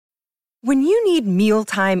When you need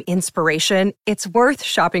mealtime inspiration, it's worth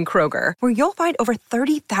shopping Kroger, where you'll find over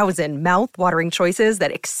 30,000 mouth-watering choices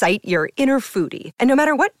that excite your inner foodie. And no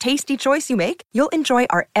matter what tasty choice you make, you'll enjoy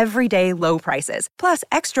our everyday low prices, plus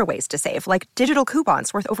extra ways to save, like digital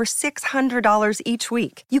coupons worth over $600 each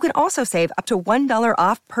week. You can also save up to $1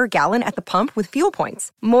 off per gallon at the pump with fuel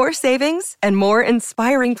points. More savings and more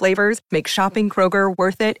inspiring flavors make shopping Kroger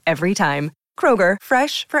worth it every time. Kroger,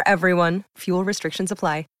 fresh for everyone. Fuel restrictions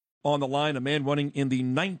apply. On the line, a man running in the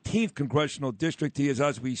 19th Congressional District. He is,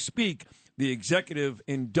 as we speak, the executive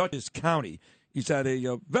in Dutchess County. He's had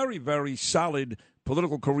a very, very solid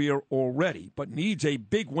political career already, but needs a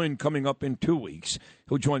big win coming up in 2 weeks.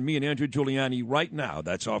 He'll join me and Andrew Giuliani right now.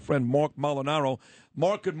 That's our friend Mark Molinaro.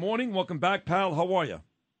 Mark, good morning. Welcome back, pal. How are you?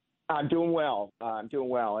 I'm doing well.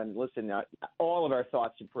 And listen, all of our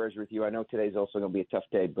thoughts and prayers with you. I know today's also going to be a tough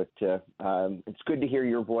day, but it's good to hear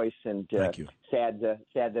your voice. And thank you. Sad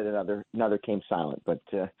that another came silent, but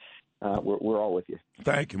we're all with you.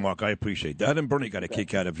 Thank you, Mark. I appreciate that. And Bernie got a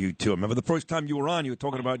kick out of you, too. I remember the first time you were on, you were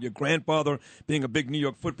talking about your grandfather being a big New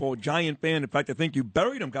York football Giant fan. In fact, I think you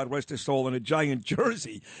buried him, God rest his soul, in a Giant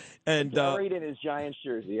jersey. And buried in his Giants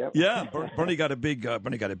jersey, yep. Yeah, Bernie got a big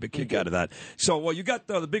kick out of that. So you got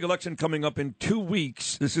the big election coming up in 2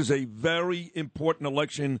 weeks. This is a very important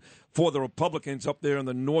election for the Republicans up there in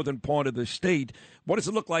the northern part of the state. What does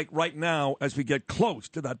it look like right now as we get close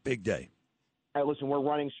to that big day? Listen, we're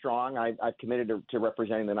running strong. I've committed to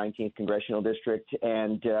representing the 19th congressional district,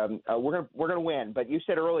 and we're going to win. But you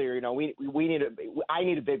said earlier, I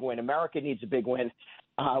need a big win. America needs a big win.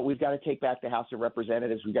 We've got to take back the House of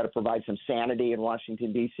Representatives. We've got to provide some sanity in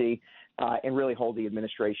Washington, D.C., and really hold the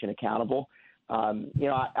administration accountable.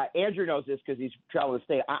 Andrew knows this because he's traveled the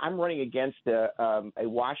state. I'm running against a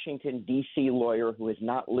Washington, D.C. lawyer who has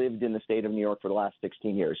not lived in the state of New York for the last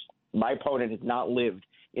 16 years. My opponent has not lived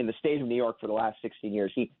in the state of New York for the last 16 years.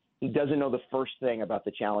 He doesn't know the first thing about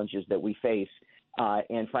the challenges that we face.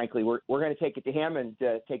 And frankly, we're going to take it to him and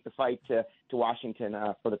take the fight to Washington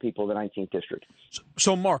for the people of the 19th District.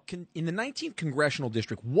 So Mark, in the 19th Congressional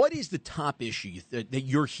District, what is the top issue that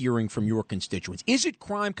you're hearing from your constituents? Is it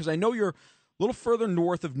crime? Because I know you're a little further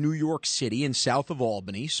north of New York City and south of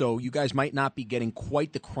Albany, so you guys might not be getting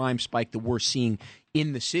quite the crime spike that we're seeing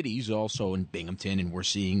in the cities, also in Binghamton, and we're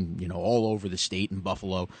seeing, all over the state in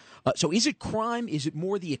Buffalo. So is it crime? Is it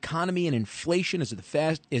more the economy and inflation? Is it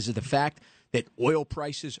the fact that oil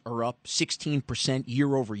prices are up 16%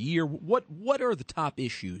 year over year? What are the top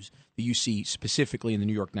issues that you see specifically in the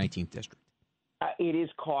New York 19th District? It is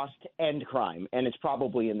cost and crime, and it's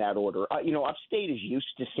probably in that order. Upstate is used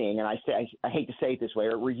to seeing, and I hate to say it this way,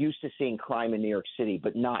 we're used to seeing crime in New York City,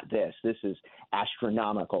 but not this. This is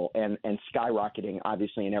astronomical and skyrocketing,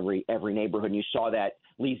 obviously, in every neighborhood. And you saw that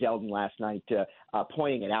Lee Zeldin last night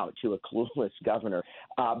pointing it out to a clueless governor.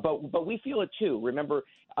 But we feel it too. Remember,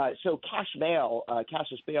 so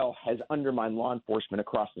cashless bail has undermined law enforcement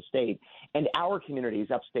across the state, and our communities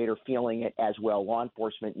upstate are feeling it as well. Law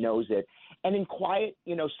enforcement knows it. And in quiet,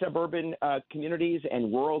 suburban communities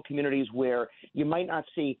and rural communities where you might not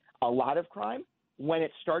see a lot of crime, when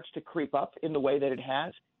it starts to creep up in the way that it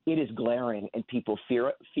has, it is glaring, and people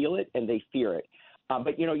feel it, and they fear it.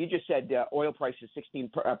 But, you just said oil prices 16%,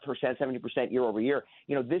 70% year over year.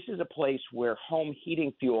 This is a place where home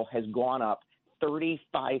heating fuel has gone up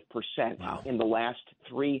 35% in the last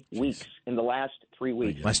 3 weeks.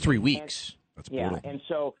 Last 3 weeks. That's brutal. Yeah,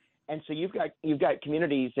 and so you've got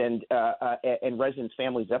communities and residents,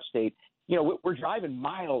 families upstate. We're driving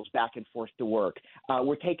miles back and forth to work.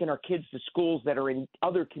 We're taking our kids to schools that are in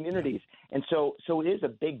other communities, and so it is a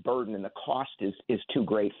big burden, and the cost is too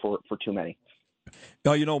great for too many.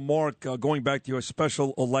 Mark, going back to your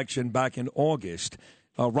special election back in August,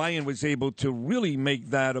 Ryan was able to really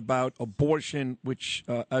make that about abortion, which,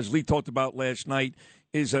 as Lee talked about last night,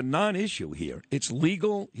 is a non-issue here. It's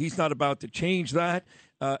legal. He's not about to change that.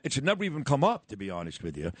 It should never even come up, to be honest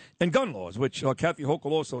with you. And gun laws, which Kathy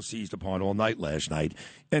Hochul also seized upon all night last night.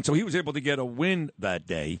 And so he was able to get a win that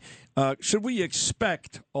day. Should we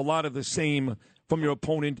expect a lot of the same from your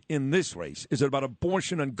opponent in this race? Is it about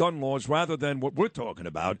abortion and gun laws rather than what we're talking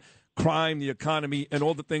about, crime, the economy, and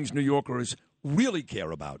all the things New Yorkers really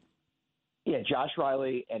care about? Yeah, Josh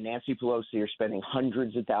Riley and Nancy Pelosi are spending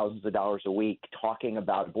hundreds of thousands of dollars a week talking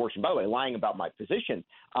about abortion. By the way, lying about my position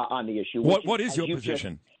on the issue. What is your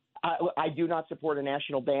position? I do not support a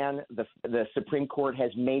national ban. The Supreme Court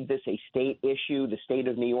has made this a state issue. The state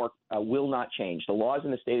of New York will not change. The laws in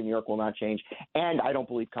the state of New York will not change. And I don't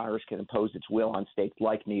believe Congress can impose its will on states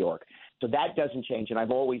like New York. So that doesn't change. And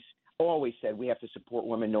I've always said we have to support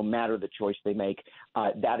women no matter the choice they make.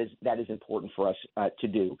 That is important for us to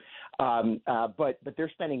do. But they're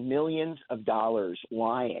spending millions of dollars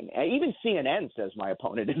lying. And even CNN says my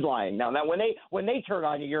opponent is lying. Now when they turn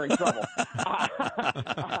on you, you're in trouble.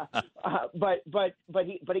 But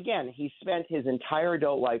again, he spent his entire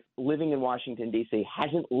adult life living in Washington, D.C.,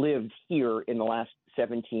 hasn't lived here in the last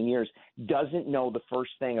 17 years, doesn't know the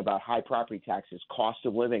first thing about high property taxes, cost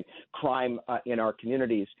of living, crime in our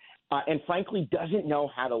communities, and frankly doesn't know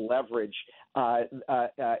how to leverage on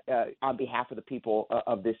behalf of the people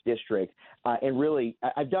of this district. And really,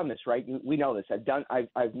 I've done this, right? We know this.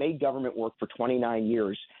 I've made government work for 29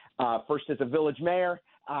 years, first as a village mayor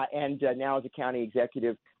and now as a county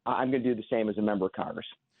executive. I'm going to do the same as a member of Congress.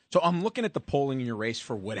 So I'm looking at the polling in your race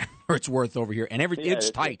for whatever it's worth over here, and it's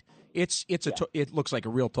tight. It looks like a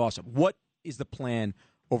real toss-up. What is the plan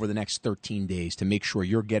over the next 13 days to make sure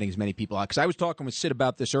you're getting as many people out? Because I was talking with Sid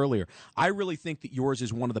about this earlier. I really think that yours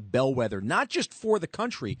is one of the bellwether, not just for the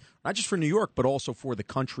country, not just for New York, but also for the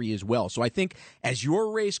country as well. So I think as your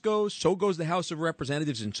race goes, so goes the House of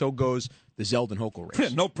Representatives, and so goes the Zeldin Hochul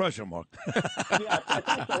race. No pressure, Mark. Yeah,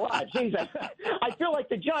 thanks a lot. Jeez, I feel like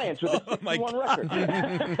the Giants with a 61 record.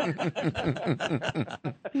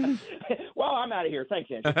 Well, I'm out of here. Thanks,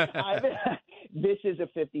 Andrew. This is a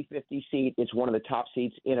 50-50 seat. It's one of the top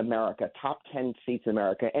seats in America, top 10 seats in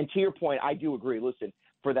America. And to your point, I do agree. Listen,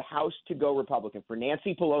 for the House to go Republican, for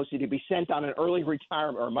Nancy Pelosi to be sent on an early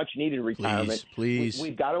retirement or much-needed retirement, please.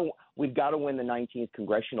 We've got to win the 19th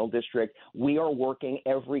congressional district. We are working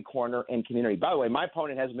every corner and community. By the way, my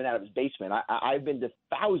opponent hasn't been out of his basement. I've been to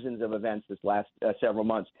thousands of events this last several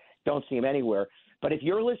months. Don't see him anywhere. But if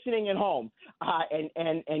you're listening at home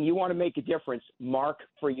and you want to make a difference,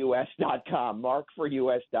 markforus.com.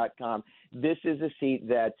 Markforus.com. This is a seat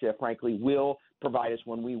that, frankly, will provide us,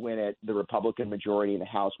 when we win it, the Republican majority in the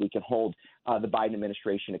House. We can hold the Biden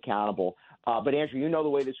administration accountable. But, Andrew, you know the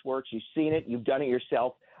way this works. You've seen it. You've done it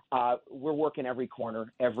yourself. We're working every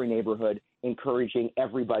corner, every neighborhood, encouraging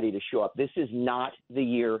everybody to show up. This is not the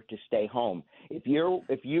year to stay home. If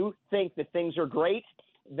you think that things are great,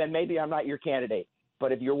 then maybe I'm not your candidate.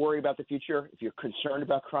 But if you're worried about the future, if you're concerned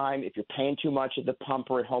about crime, if you're paying too much at the pump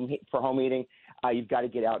or at home for home eating, you've got to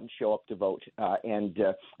get out and show up to vote. And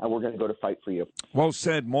we're going to go to fight for you. Well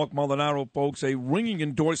said, Mark Molinaro, folks. A ringing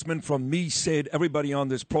endorsement from me, Sid, everybody on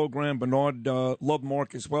this program. Bernard loved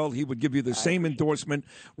Mark as well. He would give you the same endorsement.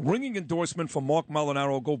 Ringing endorsement from Mark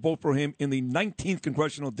Molinaro. Go vote for him in the 19th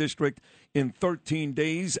Congressional District in 13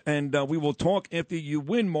 days. And we will talk after you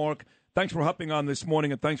win, Mark. Thanks for hopping on this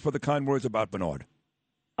morning, and thanks for the kind words about Bernard.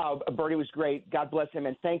 Bertie was great. God bless him,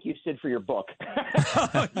 and thank you, Sid, for your book.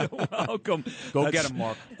 You're welcome. Go get him,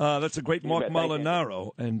 Mark. That's a great Mark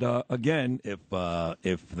Molinaro. And again,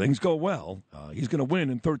 if things go well, he's going to win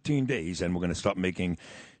in 13 days, and we're going to start making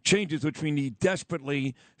changes which we need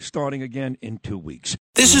desperately, starting again in 2 weeks.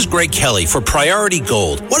 This is Greg Kelly for Priority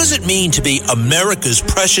Gold. What does it mean to be America's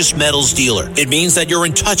precious metals dealer? It means that you're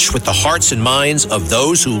in touch with the hearts and minds of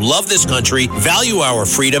those who love this country, value our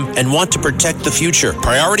freedom, and want to protect the future.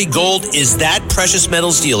 Priority Gold is that precious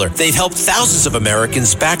metals dealer. They've helped thousands of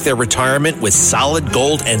Americans back their retirement with solid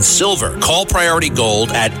gold and silver. Call Priority Gold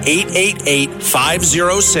at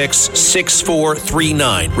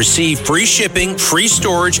 888-506-6439. Receive free shipping, free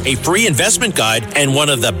storage, a free investment guide, and one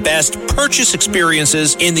of the best purchase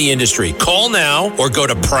experiences in the industry. Call now or go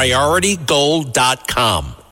to PriorityGold.com.